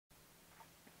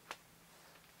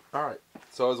Alright,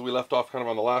 so as we left off kind of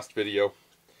on the last video,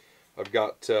 I've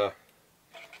got my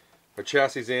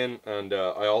chassis in, and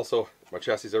my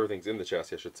chassis, everything's in the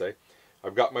chassis I should say.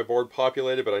 I've got my board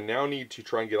populated, but I now need to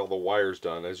try and get all the wires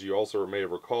done. As you also may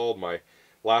have recalled, my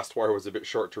last wire was a bit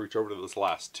short to reach over to this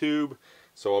last tube,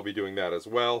 so I'll be doing that as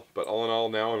well. But all in all,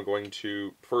 now I'm going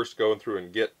to first go through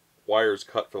and get wires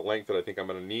cut for the length that I think I'm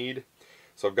going to need.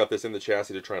 So I've got this in the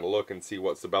chassis to try and look and see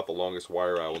what's about the longest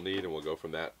wire I will need, and we'll go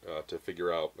from that to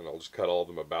figure out, and I'll just cut all of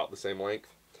them about the same length.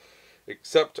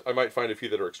 Except I might find a few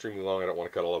that are extremely long. I don't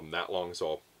want to cut all of them that long,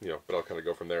 so but I'll kind of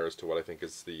go from there as to what I think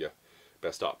is the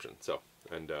best option. So,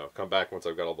 and come back once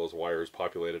I've got all those wires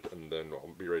populated, and then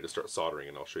I'll be ready to start soldering,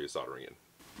 and I'll show you soldering in.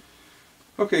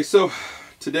 Okay, so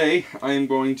today I am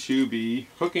going to be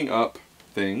hooking up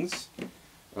things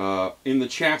in the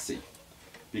chassis,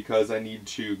 because I need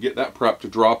to get that prepped to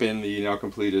drop in the now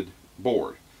completed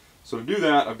board. So to do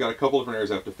that, I've got a couple different areas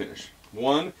I have to finish.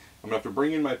 One, I'm going to have to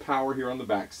bring in my power here on the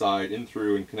back side, in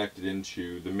through and connect it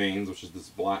into the mains, which is this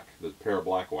pair of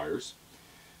black wires.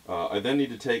 I then need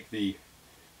to take the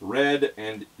red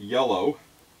and yellow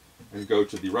and go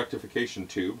to the rectification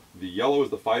tube. The yellow is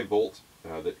the 5-volt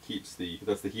that's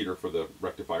the heater for the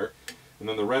rectifier, and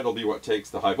then the red will be what takes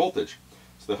the high voltage.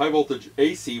 So the high voltage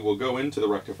AC will go into the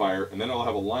rectifier, and then I'll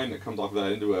have a line that comes off of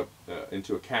that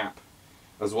into a cap,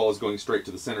 as well as going straight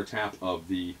to the center tap of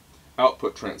the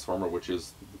output transformer, which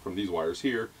is from these wires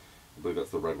here. I believe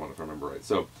that's the red one if I remember right.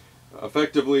 So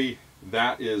effectively,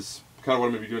 that is kind of what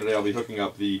I'm going to be doing today. I'll be hooking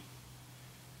up the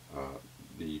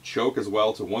choke as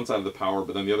well to one side of the power,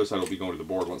 but then the other side will be going to the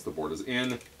board once the board is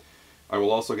in. I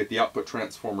will also get the output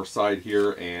transformer side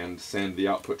here and send the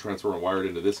output transformer wired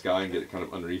into this guy and get it kind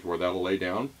of underneath where that'll lay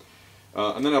down.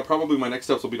 And then my next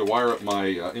steps will be to wire up my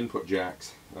input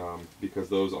jacks, because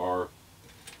those are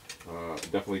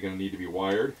definitely going to need to be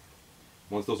wired.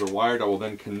 Once those are wired, I will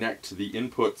then connect the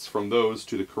inputs from those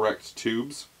to the correct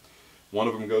tubes. One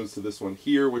of them goes to this one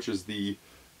here, which is the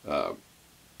EF86,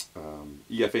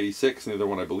 and the other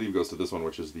one I believe goes to this one,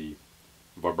 which is the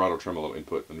vibrato tremolo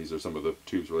input, and these are some of the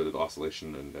tubes related to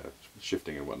oscillation and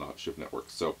shifting and whatnot, shift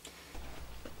networks. So,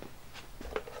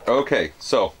 okay,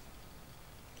 so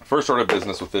first order of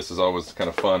business with this is always kind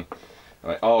of fun,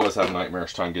 and I always have a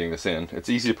nightmarish time getting this in. It's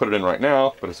easy to put it in right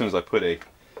now, but as soon as I put an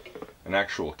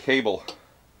actual cable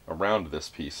around this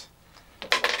piece,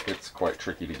 it's quite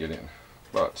tricky to get in.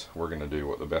 But we're going to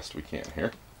do the best we can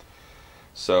here.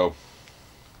 So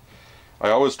I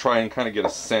always try and kind of get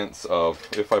a sense of,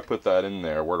 if I put that in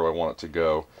there, where do I want it to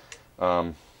go?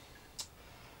 And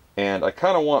I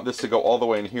kind of want this to go all the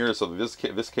way in here, so that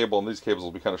this cable and these cables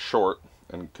will be kind of short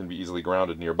and can be easily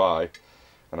grounded nearby,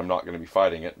 and I'm not going to be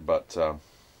fighting it. But honestly,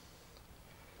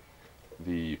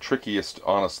 the trickiest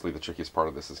part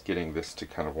of this is getting this to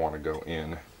kind of want to go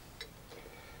in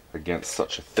against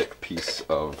such a thick piece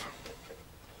of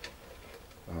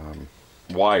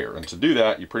wire. And to do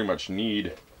that, you pretty much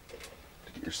need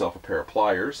get yourself a pair of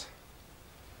pliers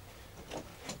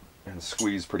and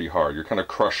squeeze pretty hard. You're kind of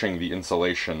crushing the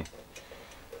insulation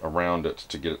around it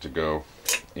to get it to go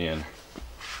in.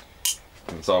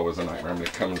 And it's always a nightmare. I'm going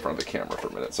to come in front of the camera for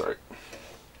a minute, sorry.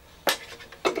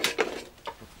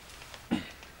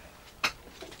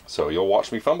 So you'll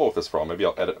watch me fumble with this for a while. Maybe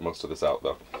I'll edit most of this out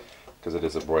though, because it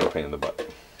is a royal pain in the butt.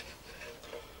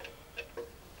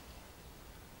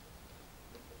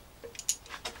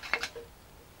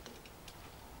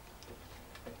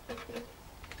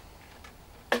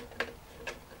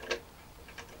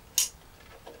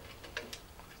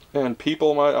 And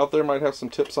people out there might have some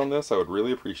tips on this. I would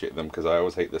really appreciate them, because I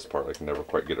always hate this part. I can never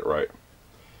quite get it right.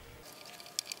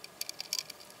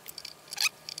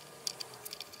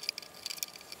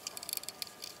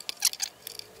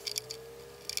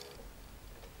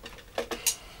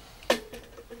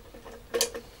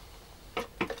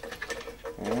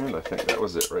 And I think that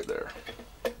was it right there.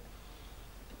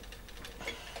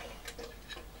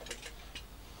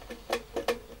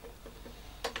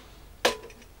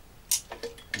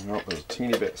 Nope, there's a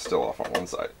teeny bit still off on one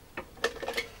side. I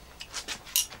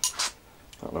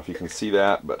don't know if you can see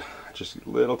that, but just a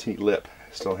little teeny lip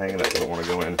still hanging that doesn't want to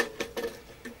go in.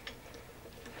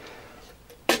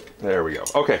 There we go.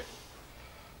 Okay,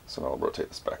 so I'll rotate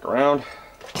this back around,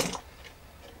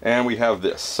 and we have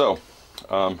this. So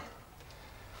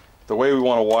the way we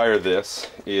want to wire this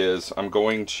is I'm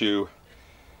going to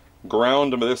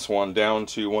ground this one down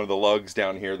to one of the lugs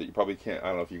down here that you probably can't, I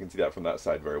don't know if you can see that from that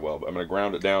side very well, but I'm going to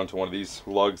ground it down to one of these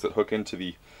lugs that hook into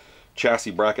the chassis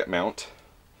bracket mount.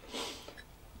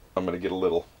 I'm going to get a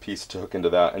little piece to hook into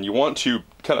that, and you want to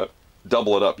kind of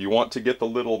double it up. You want to get the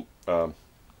little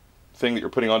thing that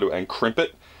you're putting onto it and crimp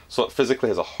it so it physically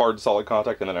has a hard solid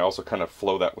contact, and then I also kind of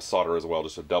flow that with solder as well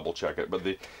just to double check it. But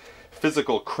the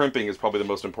physical crimping is probably the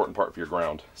most important part for your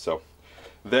ground. So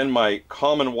then my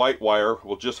common white wire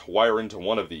will just wire into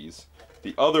one of these.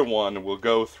 The other one will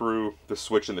go through the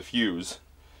switch and the fuse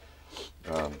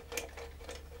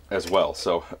as well.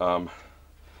 So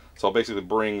so I'll basically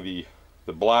bring the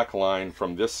black line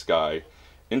from this guy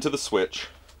into the switch,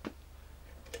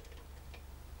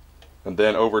 and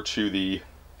then over to the,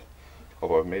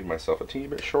 although I've made myself a teeny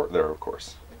bit short there, of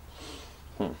course.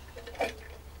 Yeah,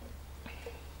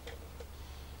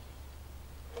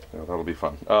 that'll be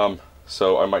fun.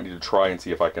 So I might need to try and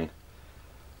see if I can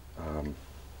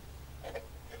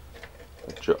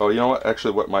oh, you know what,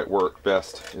 actually what might work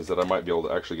best is that I might be able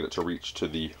to actually get it to reach to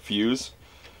the fuse,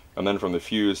 and then from the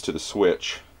fuse to the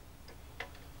switch.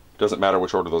 Doesn't matter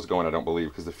which order those go in, I don't believe,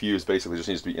 because the fuse basically just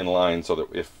needs to be in line so that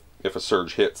if a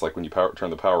surge hits, like when you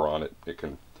turn the power on, it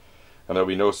can, and there'll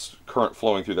be no current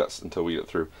flowing through that until we get it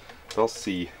through. But I'll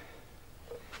see.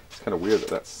 It's kind of weird that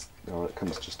that's, no, it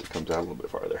comes out a little bit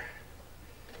farther.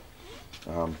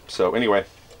 So anyway,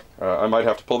 I might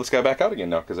have to pull this guy back out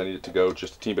again now because I need it to go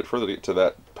just a teeny bit further to get to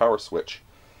that power switch.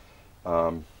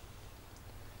 So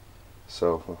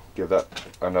we'll give that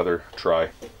another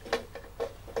try.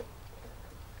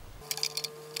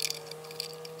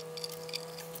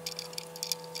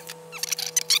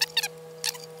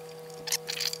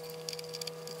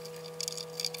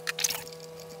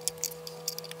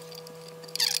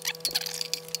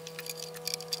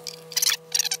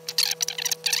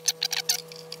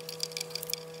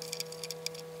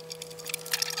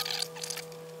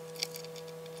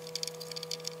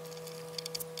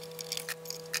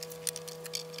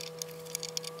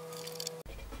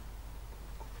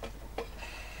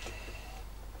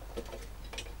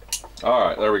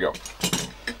 Alright, there we go.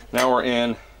 Now we're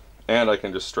in, and I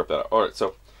can just strip that out. Alright,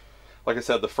 so like I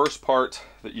said, the first part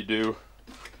that you do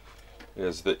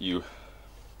is that you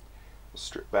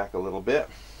strip back a little bit.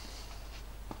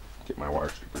 Get my wire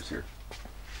strippers here.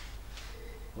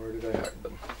 Where did I hide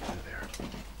them? There.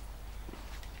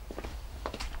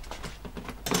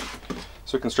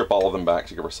 So we can strip all of them back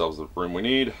to give ourselves the room we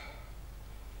need.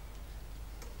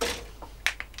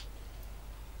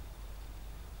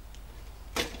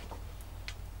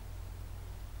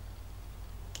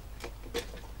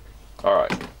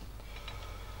 Alright,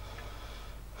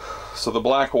 so the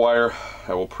black wire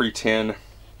I will pre-tin,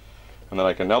 and then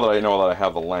I can, now that I know that I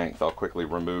have the length, I'll quickly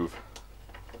remove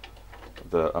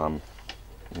the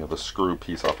the screw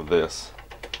piece off of this,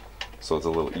 so it's a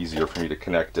little easier for me to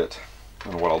connect it.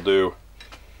 And what I'll do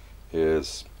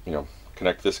is,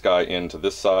 connect this guy into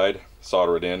this side,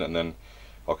 solder it in, and then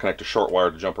I'll connect a short wire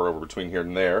to jumper over between here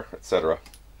and there, etc.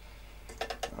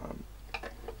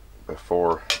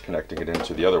 Before connecting it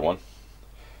into the other one.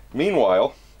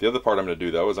 Meanwhile, the other part I'm going to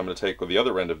do though is I'm going to take the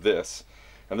other end of this,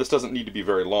 and this doesn't need to be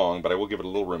very long, but I will give it a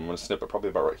little room. I'm going to snip it probably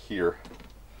about right here,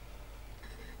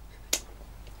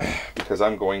 because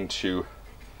I'm going to,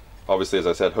 obviously as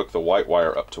I said, hook the white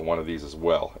wire up to one of these as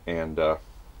well. And the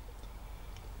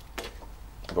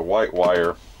white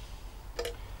wire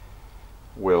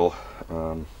will,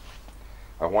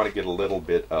 I want to get a little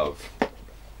bit of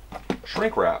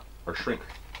shrink wrap, or shrink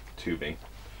tubing.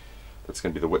 That's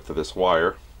going to be the width of this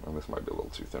wire, and this might be a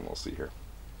little too thin, we'll see here.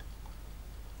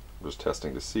 I'm just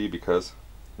testing to see, because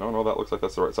no, that looks like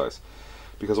that's the right size.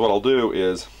 Because what I'll do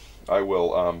is I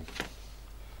will I'm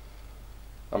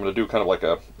going to do kind of like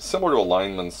a similar to a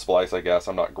lineman splice, I guess.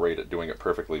 I'm not great at doing it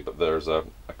perfectly, but there's a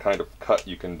kind of cut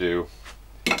you can do.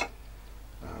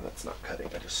 That's not cutting,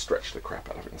 I just stretched the crap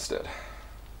out of it instead.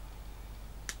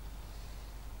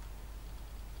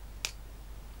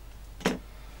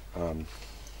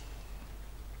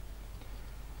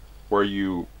 Where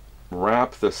you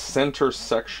wrap the center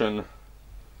section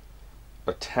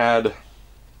a tad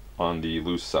on the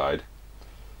loose side,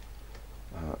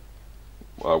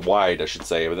 wide I should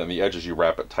say, but then the edges you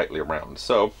wrap it tightly around.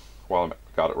 So while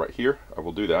I've got it right here, I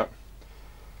will do that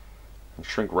and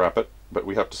shrink wrap it, but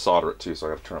we have to solder it too, so I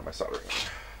got to turn on my soldering.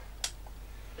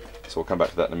 So we'll come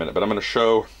back to that in a minute, but I'm going to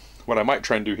show what I might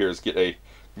try and do here is get a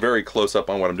very close up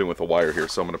on what I'm doing with the wire here,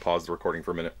 so I'm going to pause the recording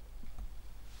for a minute.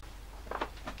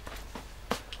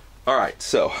 Alright,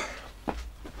 so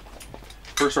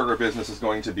first order of business is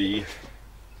going to be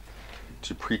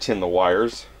to pre-tin the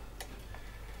wires.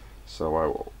 So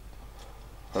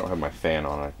I don't have my fan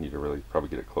on, I need to really probably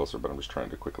get it closer, but I'm just trying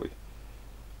to quickly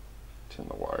tin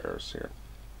the wires here.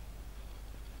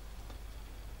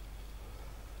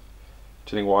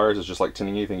 Tinning wires is just like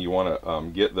tinning anything. You want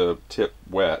to get the tip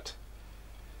wet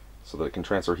so that it can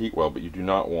transfer heat well, but you do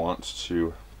not want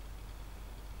to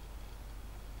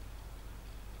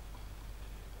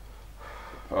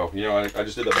Oh, you know, I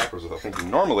just did that backwards without thinking.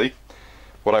 Normally,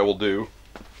 what I will do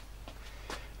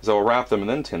is I will wrap them and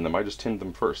then tin them. I just tinned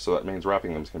them first, so that means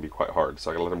wrapping them is going to be quite hard.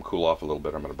 So I gotta let them cool off a little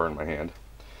bit. I'm going to burn my hand.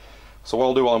 So what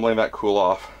I'll do while I'm letting that cool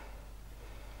off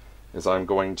is I'm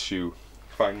going to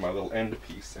find my little end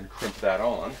piece and crimp that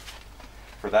on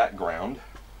for that ground.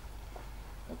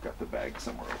 I've got the bag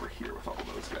somewhere over here with all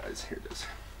those guys. Here it is.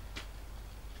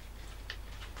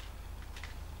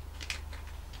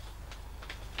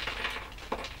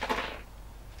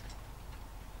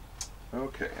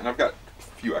 Okay, and I've got a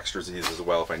few extras of these as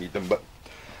well if I need them. But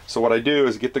so what I do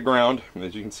is get the ground, and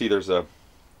as you can see,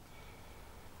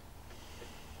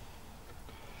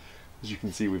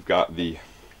 we've got the,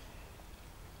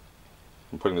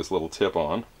 I'm putting this little tip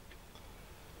on,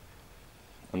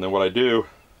 and then what I do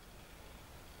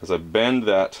is I bend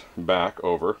that back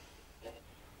over.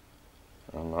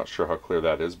 I'm not sure how clear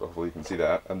that is, but hopefully you can see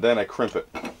that, and then I crimp it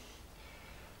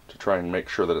to try and make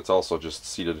sure that it's also just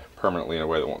seated permanently in a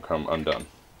way that won't come undone.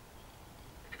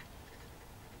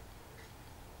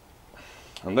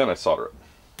 And then I solder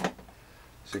it.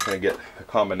 So you kind of get a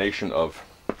combination of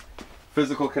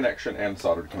physical connection and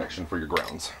soldered connection for your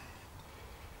grounds.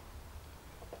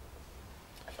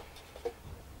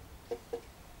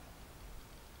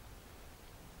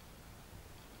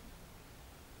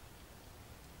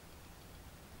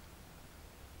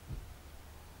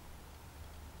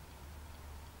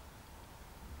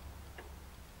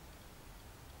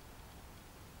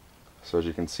 So as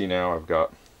you can see now, I've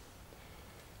got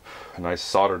a nice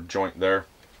soldered joint there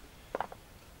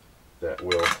that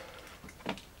will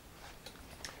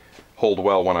hold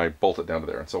well when I bolt it down to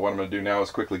there. And so what I'm going to do now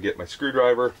is quickly get my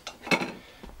screwdriver,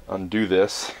 undo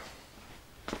this,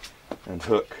 and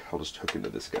hook. I'll just hook into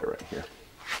this guy right here.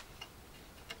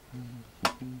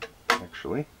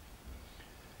 Actually,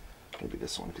 maybe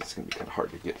this one, because it's going to be kind of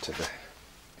hard to get to the,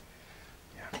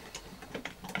 yeah.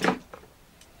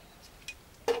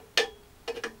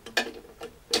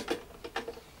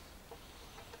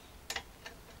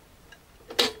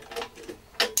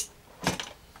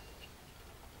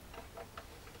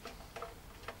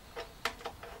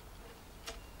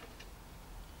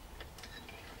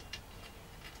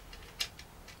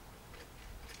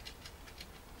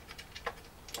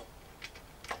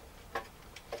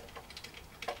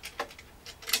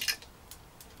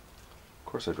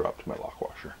 Of course I dropped my lock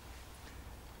washer.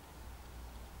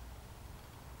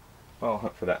 Well, I'll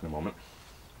hunt for that in a moment.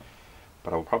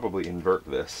 But I'll probably invert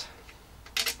this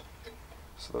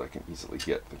so that I can easily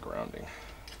get the grounding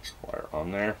wire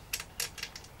on there.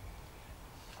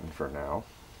 And for now,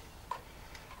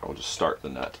 I will just start the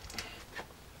nut.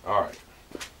 Alright.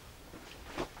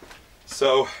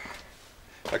 So,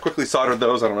 I quickly soldered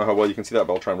those. I don't know how well you can see that,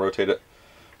 but I'll try and rotate it.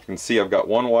 You can see I've got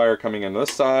one wire coming in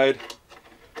this side,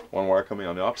 one wire coming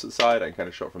on the opposite side. I can kind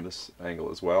of show it from this angle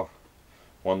as well.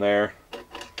 One there,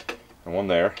 and one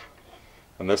there.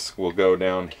 And this will go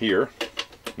down here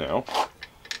now.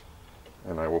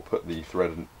 And I will put the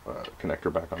threaded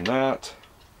connector back on that.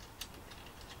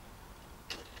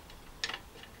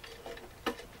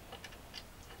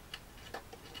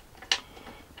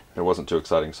 It wasn't too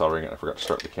exciting soldering it. I forgot to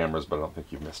start the cameras, but I don't think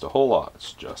you've missed a whole lot.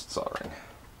 It's just soldering.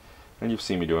 And you've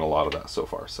seen me doing a lot of that so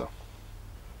far, so.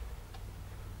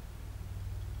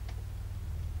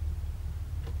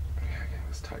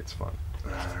 It's fun.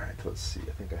 Alright, let's see.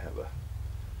 I think I have a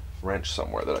wrench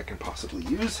somewhere that I can possibly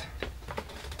use.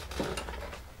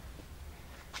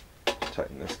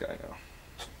 Tighten this guy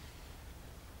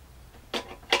now.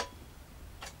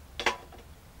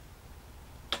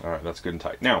 Alright, that's good and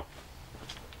tight. Now,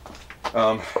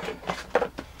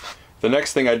 the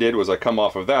next thing I did was I come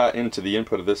off of that into the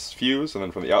input of this fuse, and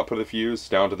then from the output of the fuse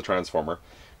down to the transformer.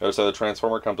 The other side of the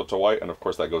transformer comes up to white, and of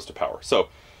course that goes to power. So,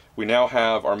 we now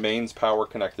have our mains power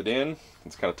connected in.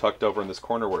 It's kind of tucked over in this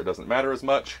corner where it doesn't matter as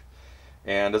much.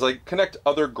 And as I connect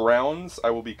other grounds, I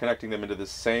will be connecting them into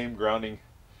this same grounding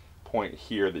point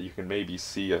here that you can maybe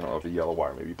see. I don't know if the yellow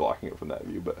wire may be blocking it from that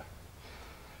view, but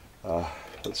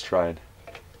let's try and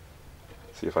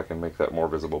see if I can make that more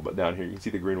visible. But down here you can see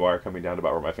the green wire coming down to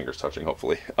about where my finger's touching,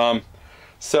 hopefully.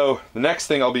 So the next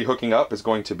thing I'll be hooking up is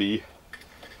going to be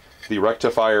the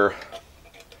rectifier.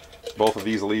 Both of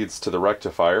these leads to the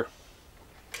rectifier.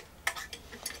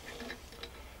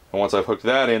 And once I've hooked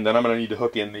that in, then I'm going to need to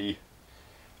hook in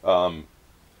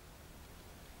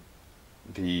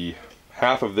the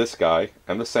half of this guy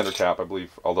and the center tap. I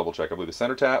believe, I'll double check, I believe the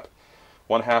center tap,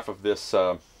 one half of this,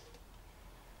 the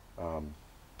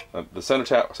center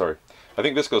tap, sorry, I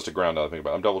think this goes to ground now that I think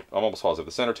about it. I'm almost positive.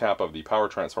 The center tap of the power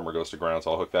transformer goes to ground,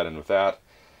 so I'll hook that in with that.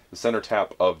 The center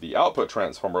tap of the output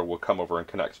transformer will come over and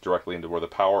connect directly into where the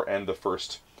power and the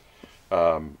first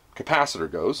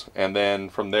capacitor goes, and then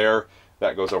from there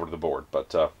that goes over to the board.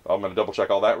 But I'm going to double check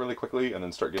all that really quickly and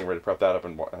then start getting ready to prep that up,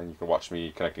 and you can watch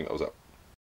me connecting those up.